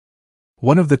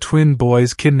one of the twin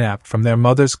boys kidnapped from their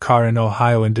mother's car in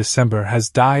Ohio in December, has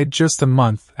died just a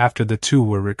month after the two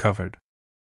were recovered.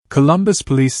 Columbus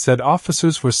police said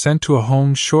officers were sent to a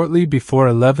home shortly before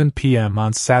 11 p.m.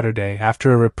 on Saturday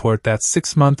after a report that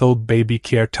 6-month-old baby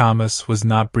Kier Thomas was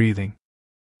not breathing.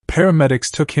 Paramedics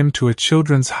took him to a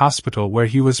children's hospital where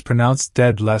he was pronounced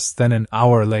dead less than an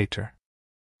hour later.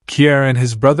 Kier and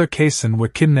his brother Kason were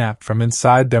kidnapped from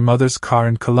inside their mother's car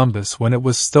in Columbus when it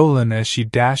was stolen as she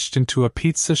dashed into a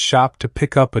pizza shop to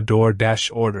pick up a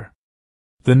DoorDash order.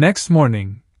 The next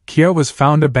morning, Kier was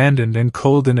found abandoned and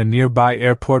cold in a nearby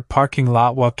airport parking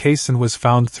lot, while Kason was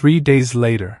found 3 days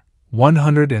later,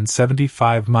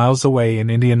 175 miles away in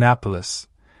Indianapolis,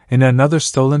 in another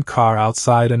stolen car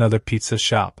outside another pizza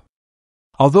shop.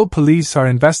 Although police are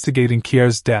investigating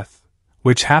Kier's death,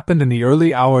 which happened in the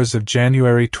early hours of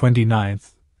January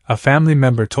 29th, a family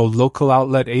member told local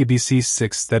outlet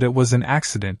ABC6 that it was an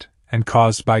accident and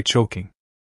caused by choking.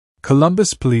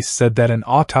 Columbus police said that an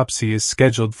autopsy is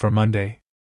scheduled for Monday.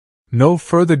 No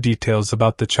further details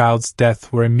about the child's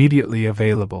death were immediately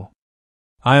available.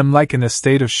 I am like in a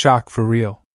state of shock for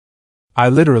real. I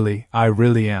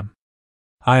really am.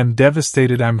 I am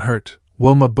devastated, I'm hurt,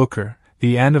 Wilma Booker,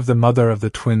 the aunt of the mother of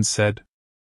the twins, said.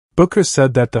 Booker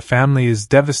said that the family is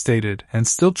devastated and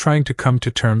still trying to come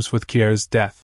to terms with Kier's death.